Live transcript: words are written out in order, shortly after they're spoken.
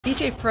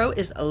Djay Pro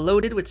is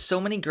loaded with so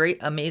many great,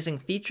 amazing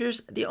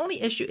features. The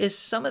only issue is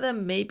some of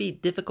them may be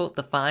difficult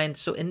to find.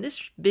 So in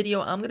this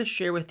video, I'm going to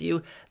share with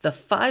you the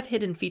 5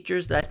 hidden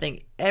features that I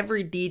think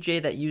every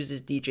DJ that uses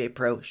Djay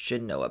Pro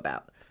should know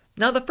about.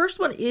 Now, the first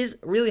one is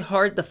really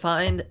hard to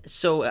find,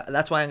 so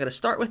that's why I'm going to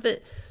start with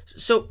it.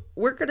 So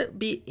we're going to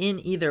be in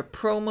either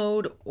Pro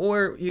mode,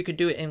 or you could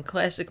do it in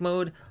Classic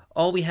mode.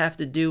 All we have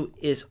to do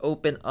is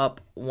open up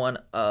one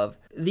of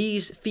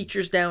these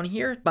features down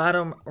here,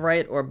 bottom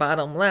right or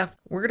bottom left.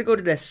 We're going to go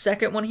to the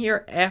second one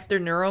here after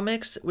Neural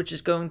Mix, which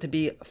is going to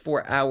be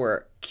for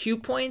our cue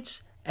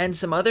points and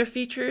some other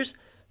features.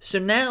 So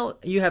now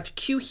you have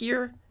cue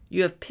here,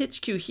 you have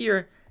pitch cue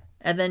here,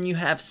 and then you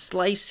have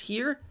slice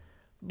here.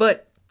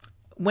 But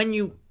when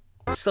you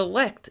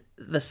select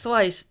the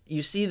slice,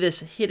 you see this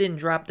hidden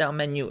drop-down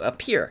menu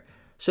appear.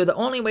 So the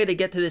only way to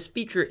get to this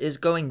feature is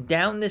going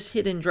down this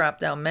hidden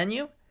drop-down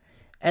menu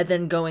and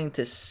then going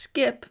to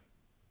skip.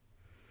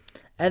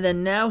 And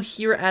then now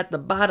here at the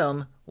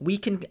bottom, we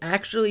can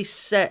actually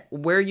set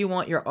where you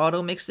want your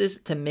auto mixes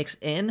to mix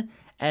in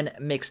and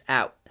mix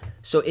out.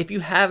 So if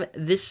you have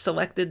this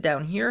selected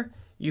down here,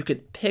 you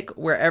could pick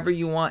wherever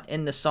you want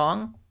in the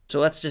song. So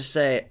let's just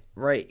say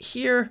right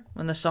here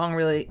when the song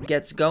really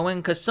gets going,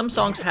 because some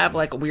songs have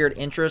like weird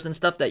intros and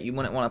stuff that you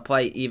wouldn't want to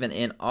play even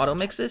in auto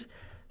mixes.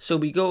 So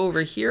we go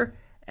over here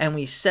and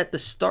we set the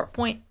start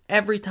point.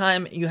 Every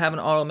time you have an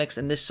auto mix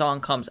and this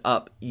song comes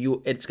up,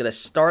 it's going to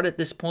start at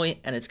this point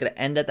and it's going to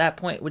end at that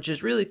point, which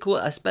is really cool,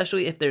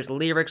 especially if there's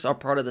lyrics or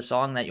part of the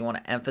song that you want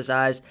to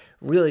emphasize.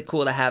 Really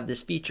cool to have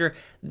this feature.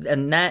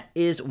 And that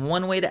is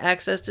one way to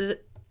access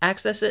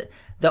it.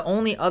 The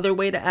only other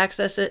way to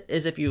access it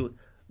is if you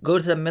go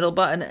to the middle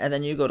button and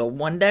then you go to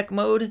one deck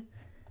mode,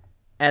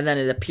 and then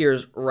it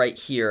appears right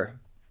here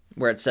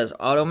where it says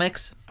auto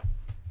mix.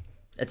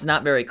 It's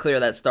not very clear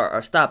that start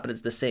or stop, but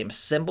it's the same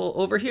symbol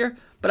over here.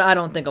 But I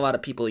don't think a lot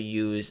of people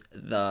use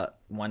the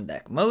one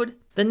deck mode.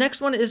 The next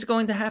one is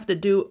going to have to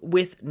do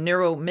with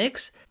Neural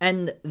Mix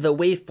and the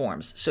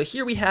waveforms. So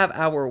here we have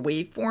our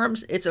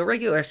waveforms. It's a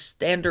regular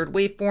standard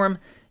waveform.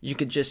 You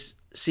could just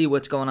see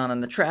what's going on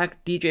the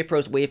track. Djay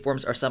Pro's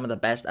waveforms are some of the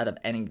best out of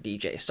any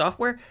DJ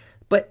software.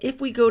 But if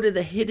we go to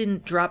the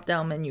hidden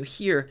drop-down menu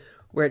here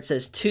where it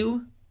says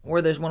 2, or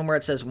there's one where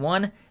it says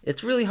 1,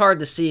 it's really hard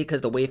to see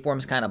because the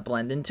waveforms kind of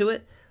blend into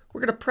it.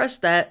 We're going to press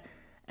that,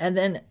 and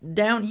then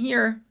down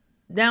here,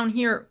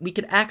 we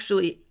could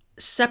actually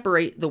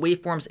separate the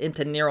waveforms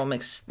into Neural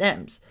Mix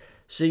stems.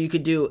 So you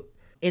could do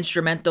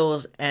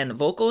instrumentals and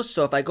vocals.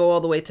 So if I go all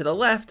the way to the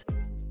left,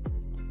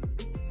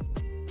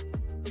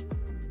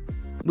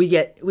 we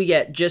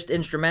get just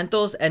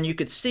instrumentals, and you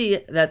could see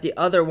that the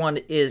other one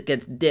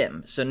gets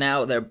dim. So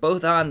now they're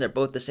both on, they're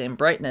both the same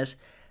brightness,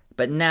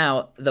 but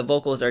now the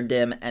vocals are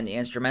dim and the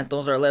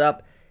instrumentals are lit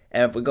up.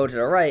 And if we go to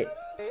the right,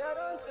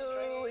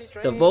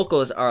 the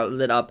vocals are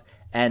lit up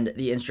and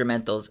the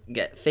instrumentals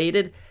get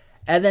faded.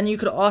 And then you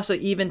could also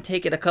even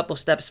take it a couple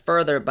steps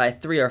further by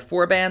 3 or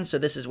 4 bands. So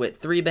this is with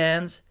 3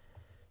 bands.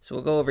 So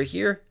we'll go over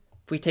here.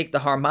 If we take the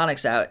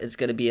harmonics out, it's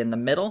going to be in the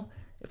middle.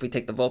 If we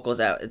take the vocals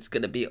out, it's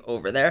going to be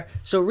over there.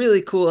 So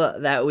really cool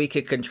that we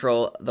could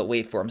control the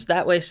waveforms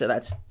that way. So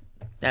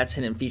that's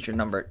hidden feature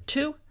number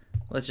 2.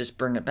 Let's just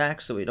bring it back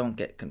so we don't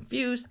get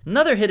confused.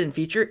 Another hidden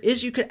feature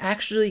is you could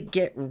actually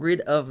get rid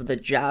of the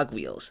jog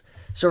wheels.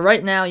 So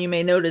right now you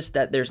may notice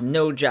that there's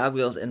no jog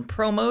wheels in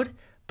Pro mode,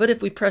 but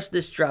if we press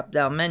this drop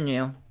down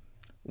menu,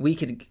 we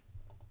could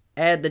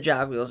add the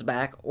jog wheels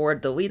back or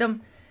delete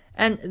them.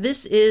 And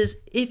this is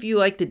if you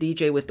like to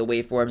DJ with the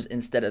waveforms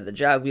instead of the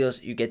jog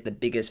wheels, you get the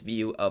biggest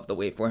view of the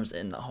waveforms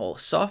in the whole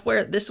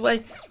software this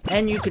way.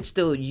 And you could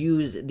still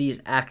use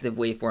these active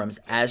waveforms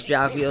as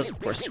jog wheels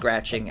for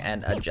scratching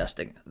and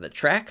adjusting the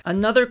track.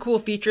 Another cool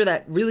feature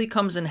that really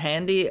comes in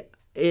handy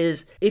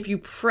is if you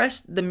press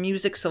the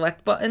music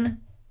select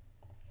button,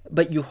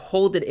 but you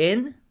hold it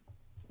in,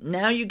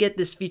 now you get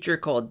this feature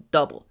called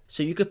double.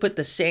 So you could put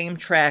the same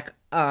track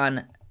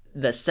on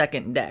the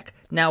second deck.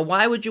 Now,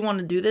 why would you want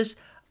to do this?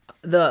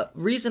 The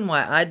reason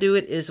why I do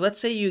it is, let's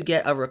say you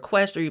get a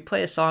request or you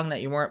play a song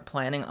that you weren't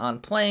planning on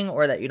playing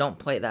or that you don't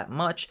play that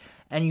much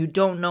and you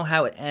don't know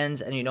how it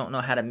ends and you don't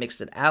know how to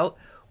mix it out.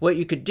 What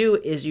you could do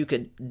is you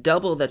could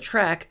double the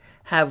track,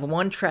 have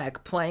one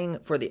track playing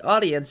for the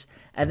audience,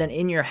 and then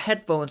in your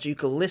headphones you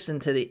could listen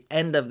to the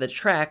end of the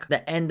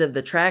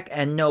track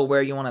and know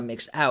where you want to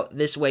mix out.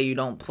 This way you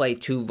don't play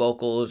 2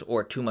 vocals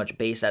or too much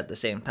bass at the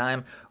same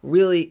time.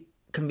 Really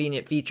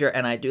convenient feature,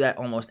 and I do that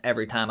almost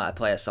every time I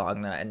play a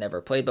song that I never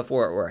played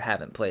before or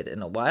haven't played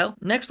in a while.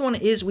 Next one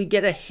is we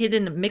get a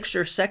hidden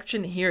mixer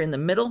section here in the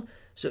middle.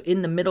 So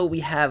in the middle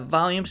we have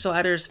volume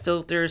sliders,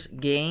 filters,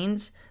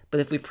 gains, but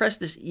if we press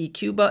this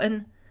EQ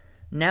button,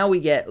 now we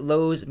get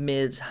lows,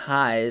 mids,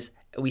 highs.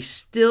 We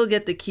still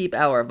get to keep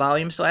our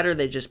volume slider.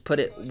 They just put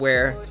it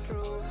where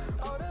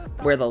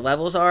the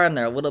levels are, and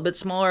they're a little bit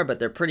smaller, but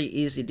they're pretty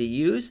easy to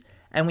use.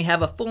 And we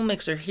have a full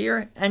mixer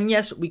here, and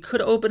yes, we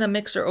could open a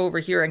mixer over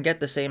here and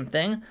get the same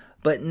thing,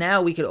 but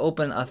now we could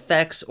open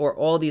effects or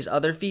all these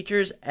other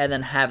features and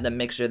then have the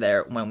mixer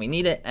there when we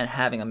need it. And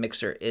having a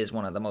mixer is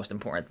one of the most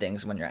important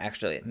things when you're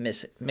actually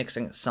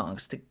mixing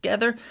songs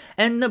together.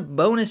 And the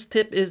bonus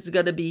tip is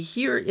going to be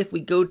here. If we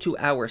go to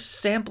our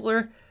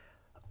sampler,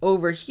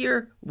 over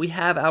here, we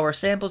have our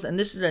samples, and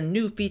this is a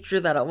new feature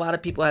that a lot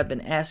of people have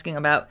been asking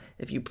about.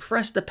 If you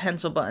press the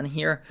pencil button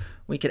here,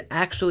 we could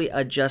actually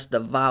adjust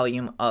the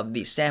volume of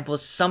these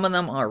samples. Some of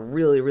them are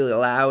really, really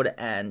loud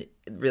and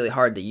really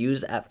hard to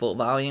use at full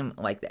volume,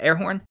 like the air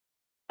horn.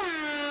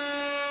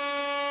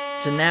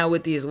 So now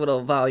with these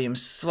little volume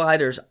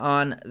sliders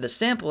on the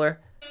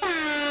sampler,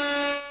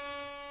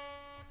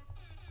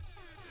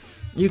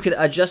 you could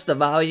adjust the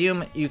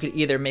volume. You could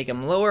either make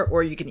them lower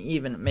or you can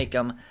even make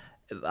them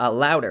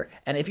louder.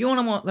 And if you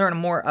want to learn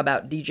more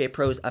about Djay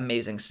Pro's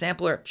amazing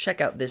sampler,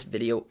 check out this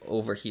video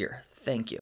over here. Thank you.